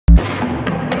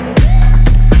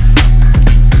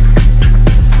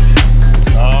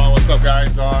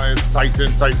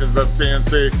Buckton, Titans of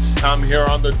CNC. I'm here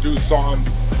on the Doosan,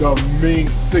 the MYNX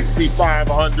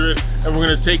 6500, and we're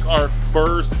gonna take our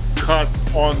first cuts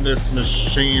on this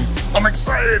machine. I'm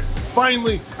excited!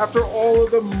 Finally, after all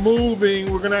of the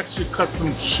moving, we're gonna actually cut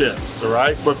some chips, all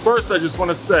right? But first, I just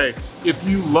wanna say, if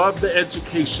you love the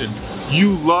education,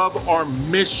 you love our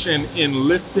mission in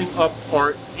lifting up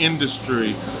our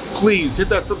industry, please hit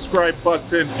that subscribe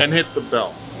button and hit the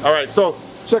bell. All right, so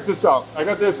check this out. I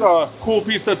got this cool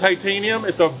piece of titanium.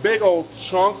 It's a big old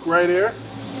chunk right here.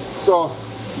 So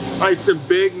nice and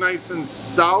big, nice and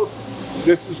stout.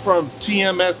 This is from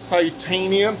TMS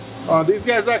Titanium. These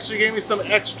guys actually gave me some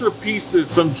extra pieces,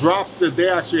 some drops that they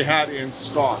actually had in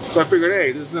stock. So I figured,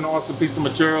 hey, this is an awesome piece of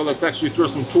material. Let's actually throw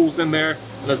some tools in there.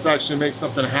 Let's actually make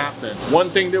something happen. One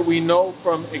thing that we know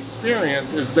from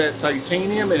experience is that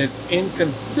titanium is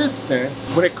inconsistent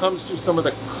when it comes to some of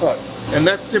the cuts. And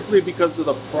that's simply because of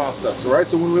the process, all right?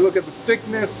 So when we look at the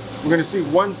thickness, we're gonna see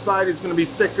one side is gonna be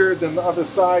thicker than the other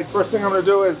side. First thing I'm gonna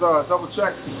do is double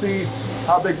check to see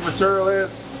how big the material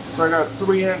is. So I got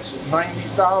 3" 90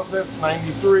 thousandths,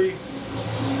 93.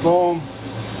 Boom.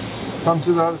 Come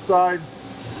to the other side.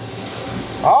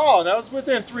 Oh, that was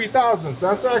within 3 thousandths.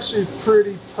 That's actually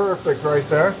pretty perfect right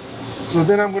there. So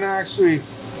then I'm gonna actually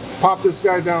pop this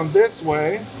guy down this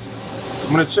way.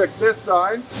 I'm gonna check this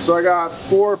side. So I got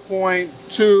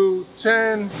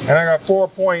 4.210 and I got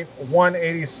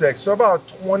 4.186. So about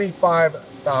 25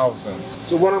 thousandths.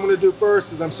 So what I'm gonna do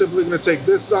first is I'm simply gonna take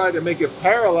this side and make it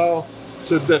parallel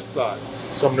to this side.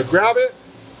 So I'm gonna grab it,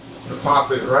 I'm gonna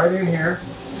pop it right in here.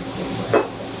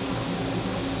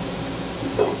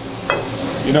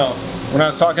 You know, when I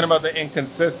was talking about the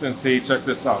inconsistency, check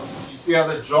this out. You see how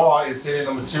the jaw is hitting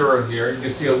the material here. You can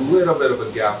see a little bit of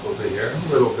a gap over here, a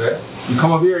little bit. You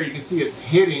come over here, you can see it's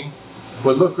hitting,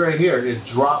 but look right here, it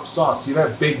drops off. See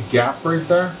that big gap right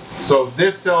there? So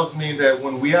this tells me that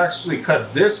when we actually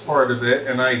cut this part of it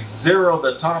and I zero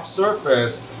the top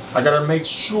surface, I gotta make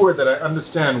sure that I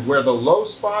understand where the low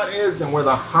spot is and where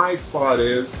the high spot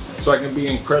is so I can be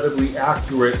incredibly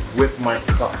accurate with my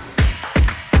cut.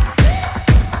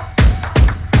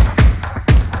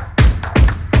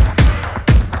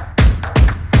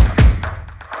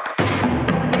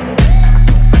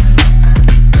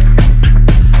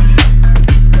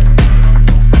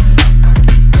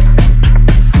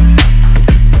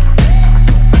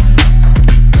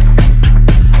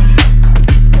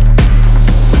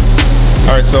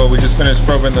 So we just finished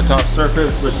probing the top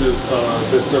surface, which is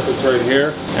this surface right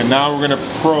here. And now we're gonna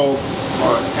probe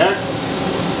our X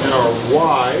and our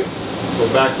Y. So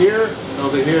back here and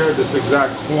over here, this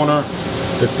exact corner.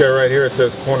 This guy right here, it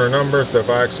says corner number. So if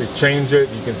I actually change it,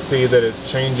 you can see that it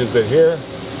changes it here.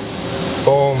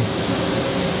 Boom.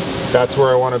 That's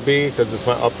where I wanna be because it's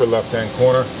my upper left-hand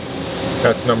corner.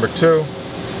 That's number 2.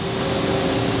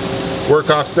 Work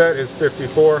offset is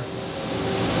 54.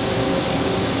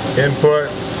 Input,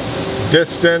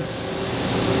 distance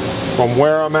from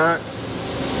where I'm at,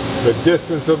 the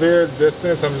distance of here,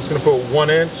 distance, I'm just gonna put 1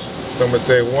 inch. So I'm gonna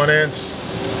say 1 inch,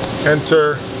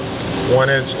 enter, 1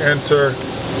 inch, enter,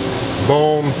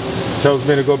 boom. Tells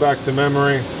me to go back to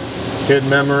memory,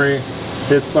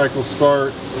 hit cycle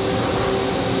start.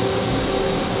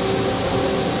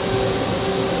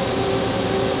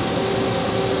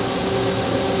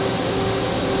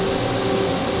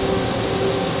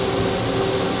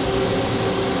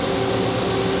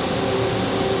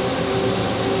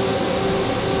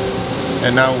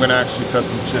 And now we're gonna actually cut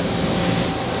some chips.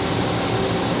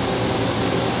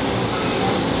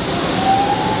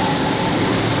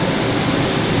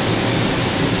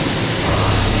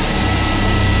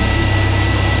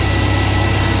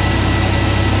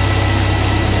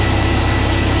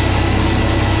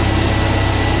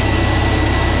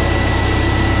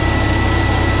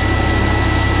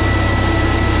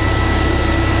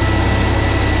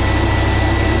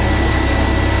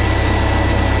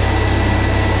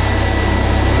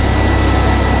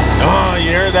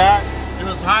 That it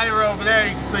was higher over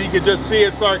there, so you could just see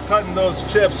it start cutting those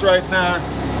chips right there.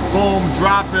 Boom,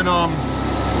 dropping them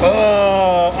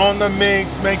on the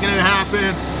MYNX, making it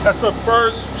happen. That's the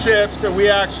first chips that we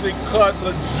actually cut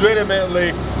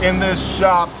legitimately in this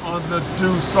shop on the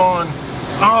Doosan.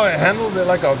 Oh, it handled it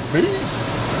like a beast.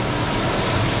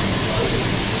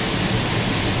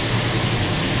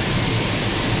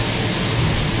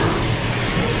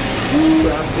 Ooh,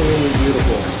 absolutely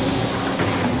beautiful.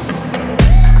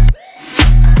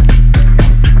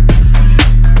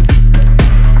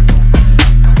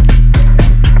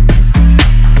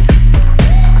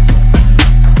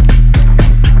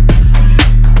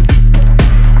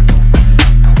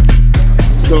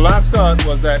 The last cut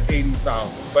was at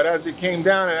 80,000. But as it came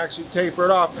down, it actually tapered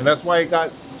off, and that's why it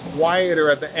got quieter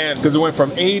at the end, because it went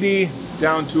from 80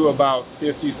 down to about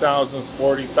 50 thousandths,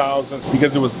 40 thousandths,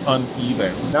 because it was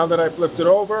uneven. Now that I flipped it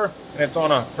over and it's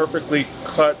on a perfectly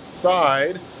cut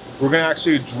side, we're gonna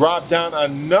actually drop down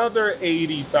another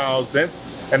 80 thousandths,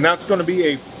 and that's gonna be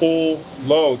a full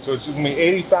load. So it's just gonna be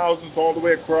 80 thousandths all the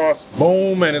way across,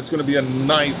 boom, and it's gonna be a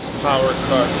nice power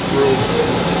cut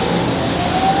through.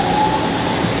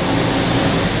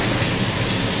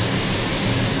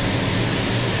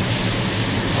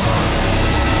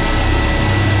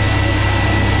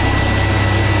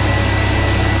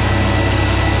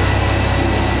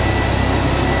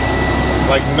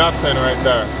 Like nothing right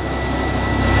there.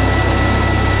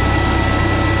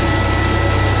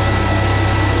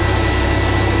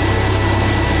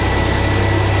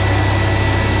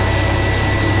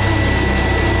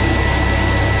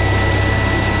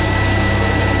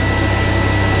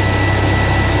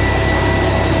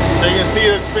 So you can see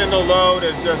the spindle load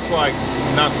is just like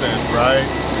nothing, right?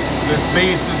 This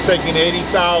base is taking 80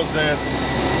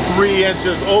 thousandths, 3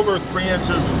 inches, over 3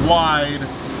 inches wide,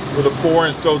 with a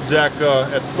 4-inch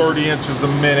Dodeka at 30 inches a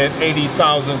minute, 80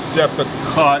 thousandths depth of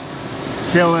cut,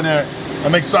 killing it.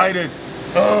 I'm excited.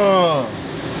 All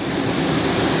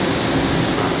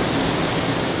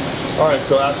right,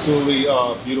 so absolutely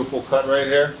beautiful cut right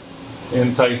here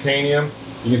in titanium.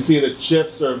 You can see the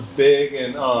chips are big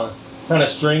and kind of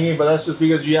stringy, but that's just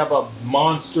because you have a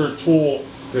monster tool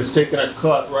that's taking a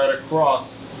cut right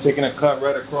across,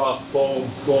 boom,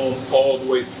 boom, all the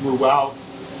way throughout.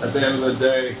 At the end of the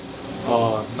day,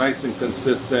 nice and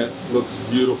consistent, looks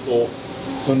beautiful.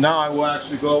 So now I will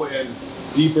actually go in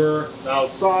deeper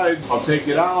outside. I'll take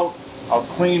it out, I'll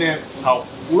clean it, I'll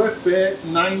flip it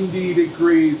 90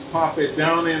 degrees, pop it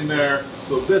down in there.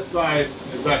 So this side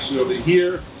is actually over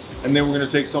here. And then we're gonna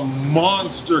take some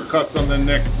monster cuts on the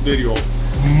next video.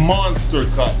 Monster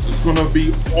cuts, it's gonna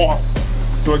be awesome.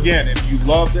 So again, if you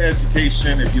love the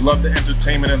education, if you love the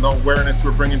entertainment and the awareness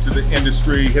we're bringing to the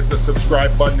industry, hit the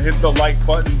subscribe button, hit the like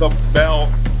button, the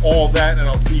bell, all that, and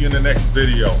I'll see you in the next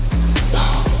video.